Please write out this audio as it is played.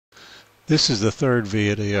This is the third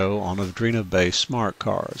video on Arduino-based smart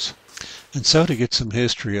cars. And so to get some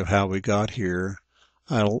history of how we got here,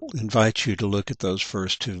 I'll invite you to look at those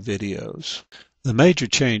first two videos. The major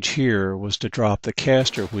change here was to drop the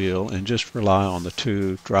caster wheel and just rely on the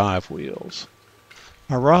two drive wheels.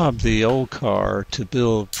 I robbed the old car to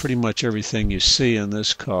build pretty much everything you see in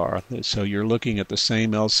this car. So you're looking at the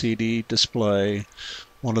same LCD display,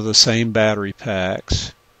 one of the same battery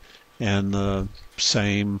packs, and the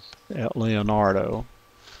same Leonardo,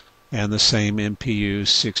 and the same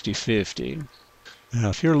MPU6050. Now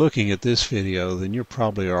if you're looking at this video, then you're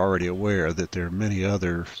probably already aware that there are many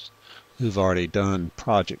others who've already done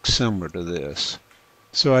projects similar to this.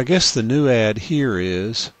 So I guess the new ad here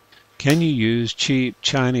is, can you use cheap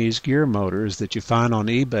Chinese gear motors that you find on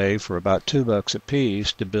eBay for about $2 a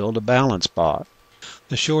piece to build a balance bot?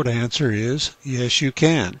 The short answer is yes, you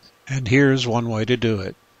can. And here's one way to do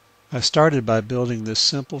it. I started by building this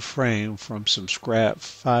simple frame from some scrap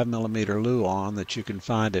 5mm Luan that you can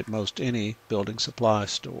find at most any building supply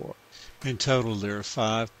store. In total there are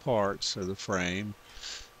 5 parts of the frame,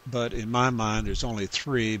 but in my mind there's only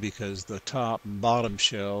 3 because the top and bottom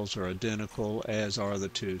shells are identical, as are the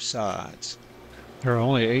 2 sides. There are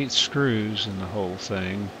only 8 screws in the whole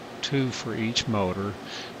thing, 2 for each motor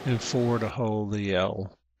and 4 to hold the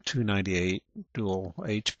L289 dual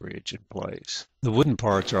H-Bridge in place. The wooden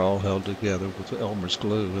parts are all held together with Elmer's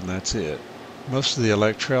glue, and that's it. Most of the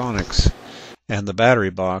electronics and the battery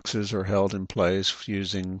boxes are held in place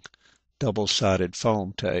using double-sided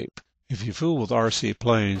foam tape. If you fool with RC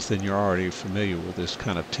planes, then you're already familiar with this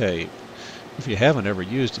kind of tape. If you haven't ever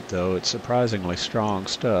used it though, it's surprisingly strong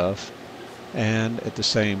stuff, and at the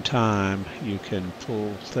same time you can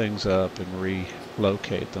pull things up and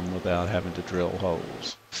relocate them without having to drill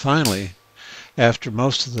holes. Finally, after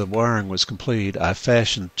most of the wiring was complete, I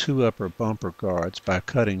fashioned 2 upper bumper guards by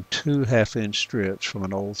cutting 2 half-inch strips from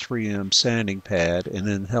an old 3M sanding pad and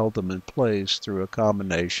then held them in place through a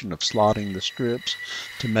combination of slotting the strips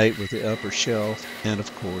to mate with the upper shelf and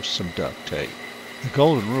of course some duct tape. The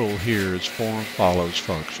golden rule here is form follows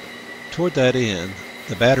function. Toward that end,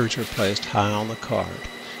 the batteries were placed high on the cart,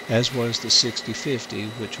 as was the 6050,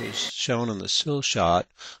 which was shown in the still shot,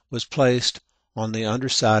 was placed on the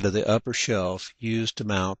underside of the upper shelf used to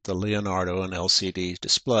mount the Leonardo and LCD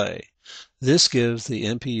display. This gives the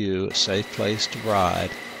MPU a safe place to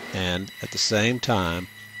ride, and at the same time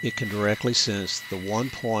it can directly sense the one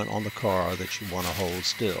point on the car that you want to hold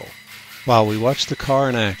still. While we watch the car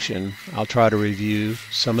in action, I'll try to review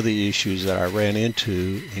some of the issues that I ran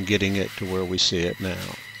into in getting it to where we see it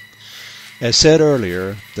now. As said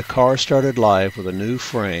earlier, the car started life with a new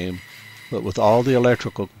frame, but with all the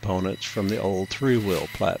electrical components from the old 3-wheel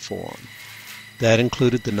platform. That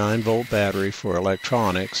included the 9-volt battery for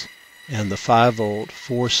electronics and the 5-volt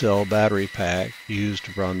 4-cell battery pack used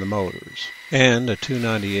to run the motors, and a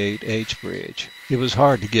 298 H-Bridge. It was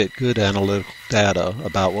hard to get good analytical data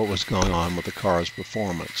about what was going on with the car's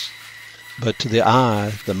performance. But to the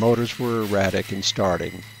eye, the motors were erratic in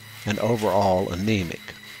starting and overall anemic.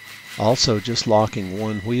 Also, just locking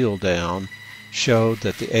one wheel down showed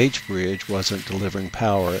that the H-Bridge wasn't delivering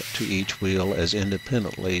power to each wheel as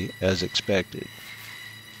independently as expected.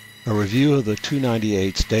 A review of the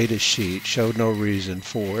 298's data sheet showed no reason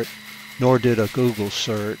for it, nor did a Google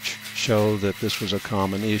search show that this was a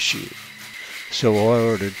common issue. So I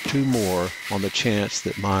ordered 2 more on the chance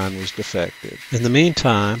that mine was defective. In the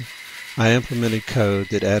meantime, I implemented code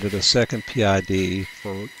that added a second PID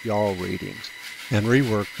for yaw readings and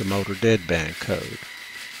reworked the motor deadband code.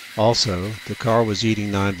 Also, the car was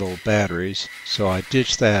eating 9-volt batteries, so I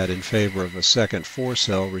ditched that in favor of a second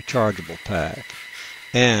 4-cell rechargeable pack,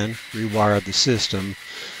 and rewired the system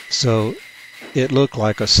so it looked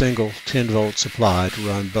like a single 10-volt supply to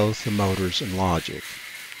run both the motors and logic.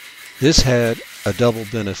 This had a double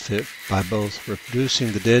benefit by both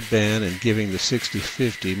reducing the deadband and giving the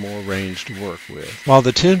 6050 more range to work with. While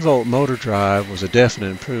the 10-volt motor drive was a definite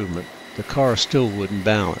improvement, the car still wouldn't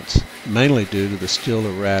balance, mainly due to the still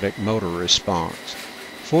erratic motor response.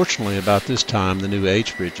 Fortunately, about this time the new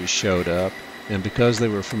H-bridges showed up, and because they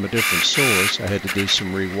were from a different source, I had to do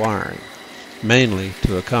some rewiring, mainly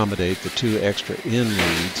to accommodate the 2 extra N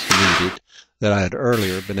leads needed that I had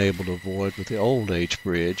earlier been able to avoid with the old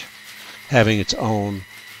H-bridge having its own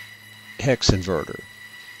hex inverter.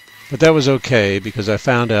 But that was okay because I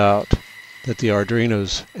found out that the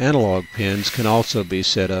Arduino's analog pins can also be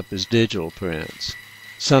set up as digital pins,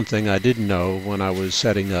 something I didn't know when I was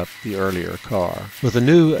setting up the earlier car. With the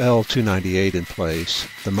new L298 in place,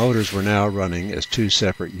 the motors were now running as 2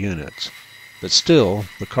 separate units, but still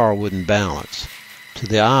the car wouldn't balance. To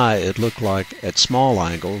the eye, it looked like at small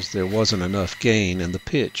angles there wasn't enough gain in the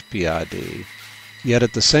pitch PID, yet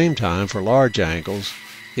at the same time for large angles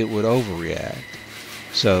it would overreact.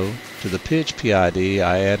 So, to the pitch PID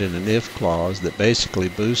I added an if clause that basically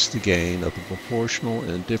boosts the gain of the proportional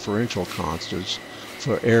and differential constants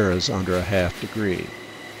for errors under a half degree.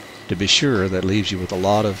 To be sure, that leaves you with a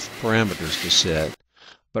lot of parameters to set,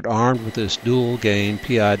 but armed with this dual gain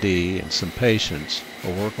PID and some patience, a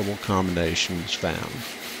workable combination was found.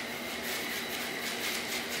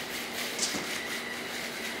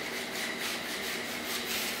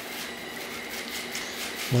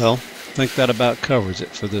 Well, I think that about covers it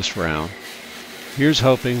for this round. Here's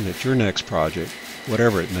hoping that your next project,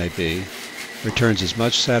 whatever it may be, returns as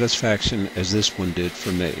much satisfaction as this one did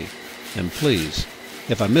for me. And please,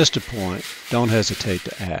 if I missed a point, don't hesitate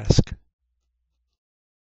to ask.